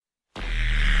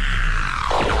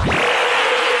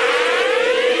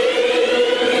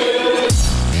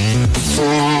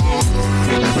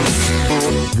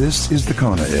This is the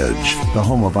Kona Edge, the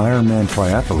home of Ironman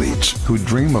triathletes who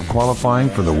dream of qualifying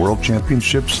for the World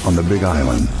Championships on the Big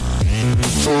Island.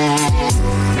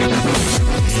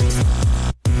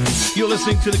 You're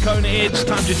listening to the Kona Edge.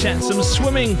 Time to chat some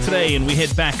swimming today, and we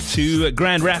head back to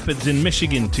Grand Rapids in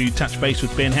Michigan to touch base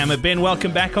with Ben Hammer. Ben,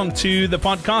 welcome back onto the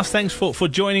podcast. Thanks for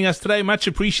joining us today. Much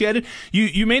appreciated.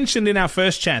 You mentioned in our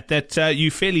first chat that you're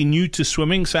fairly new to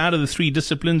swimming, so out of the three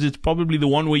disciplines, it's probably the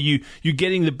one where you're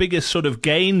getting the biggest sort of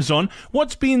gains on.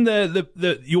 What's been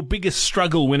your biggest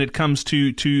struggle when it comes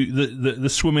to the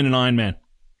swimming and Ironman?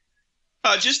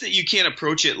 Just that you can't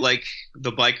approach it like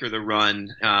the bike or the run,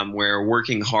 where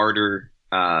working harder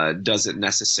doesn't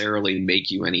necessarily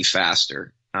make you any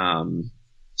faster.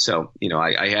 So,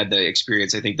 I had the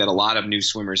experience I think that a lot of new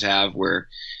swimmers have, where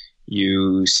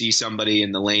you see somebody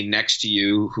in the lane next to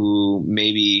you who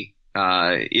maybe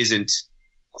isn't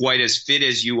quite as fit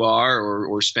as you are,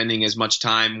 or spending as much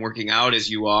time working out as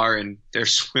you are, and they're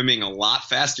swimming a lot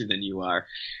faster than you are.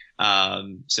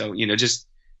 So,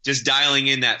 just dialing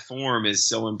in that form is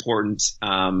so important,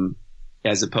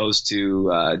 as opposed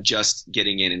to just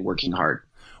getting in and working hard.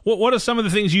 What are some of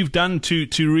the things you've done to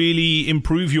really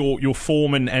improve your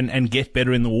form and get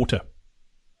better in the water?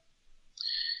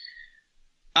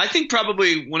 I think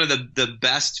probably one of the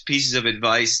best pieces of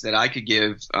advice that I could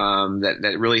give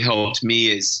that really helped me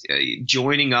is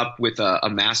joining up with a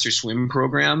master swim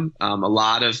program. A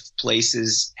lot of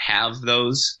places have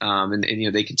those, and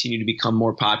they continue to become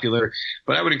more popular.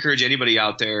 But I would encourage anybody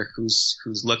out there who's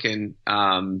looking,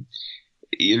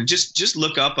 just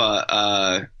look up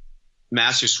a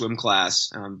master swim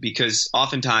class, because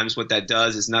oftentimes what that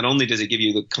does is not only does it give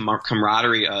you the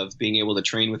camaraderie of being able to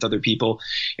train with other people,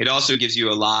 it also gives you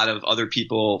a lot of other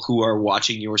people who are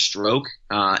watching your stroke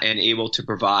and able to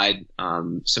provide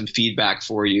some feedback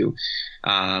for you.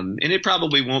 And it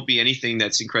probably won't be anything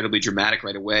that's incredibly dramatic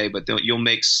right away, but you'll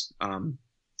make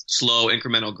slow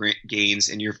incremental gains,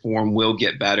 and your form will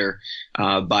get better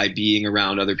by being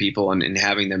around other people and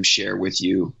having them share with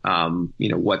you,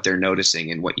 what they're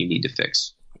noticing and what you need to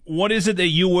fix. What is it that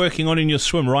you're working on in your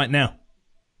swim right now?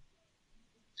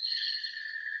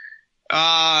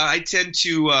 I tend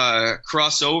to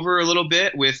cross over a little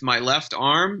bit with my left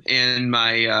arm, and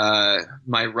my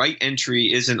right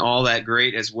entry isn't all that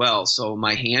great as well. So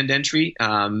my hand entry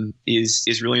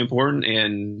is really important,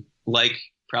 and like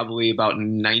probably about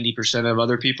 90% of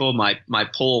other people, my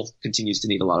pull continues to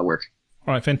need a lot of work.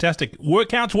 All right, fantastic.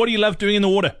 Workouts, what do you love doing in the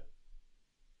water?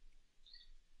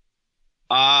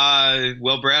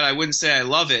 Well, Brad, I wouldn't say I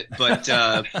love it, but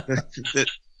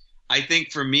I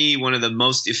think for me, one of the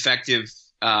most effective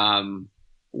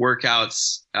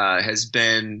workouts has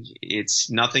been,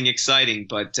 it's nothing exciting,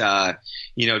 but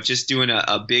just doing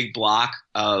a big block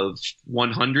of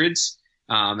 100s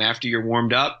after you're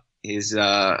warmed up is,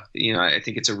 I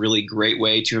think it's a really great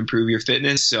way to improve your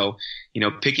fitness. So,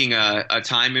 picking a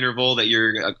time interval that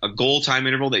a goal time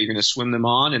interval that you're going to swim them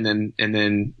on, and then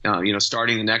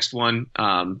starting the next one,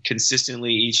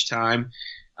 consistently each time,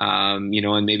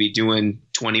 and maybe doing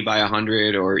 20 by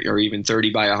 100 or even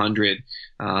 30 by 100.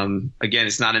 Again,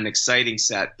 it's not an exciting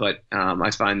set, but,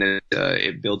 I find that,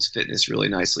 it builds fitness really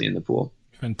nicely in the pool.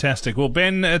 Fantastic. Well,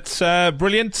 Ben, it's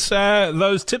brilliant,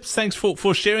 those tips. Thanks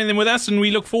for sharing them with us, and we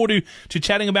look forward to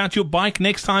chatting about your bike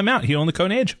next time out here on the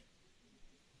Kona Edge.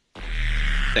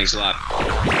 Thanks a lot.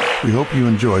 We hope you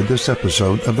enjoyed this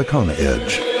episode of the Kona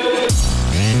Edge.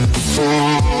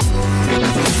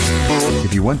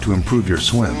 If you want to improve your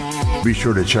swim, be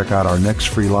sure to check out our next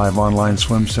free live online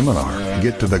swim seminar.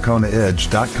 Get to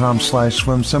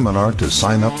thekonaedge.com/swim seminar to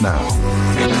sign up now.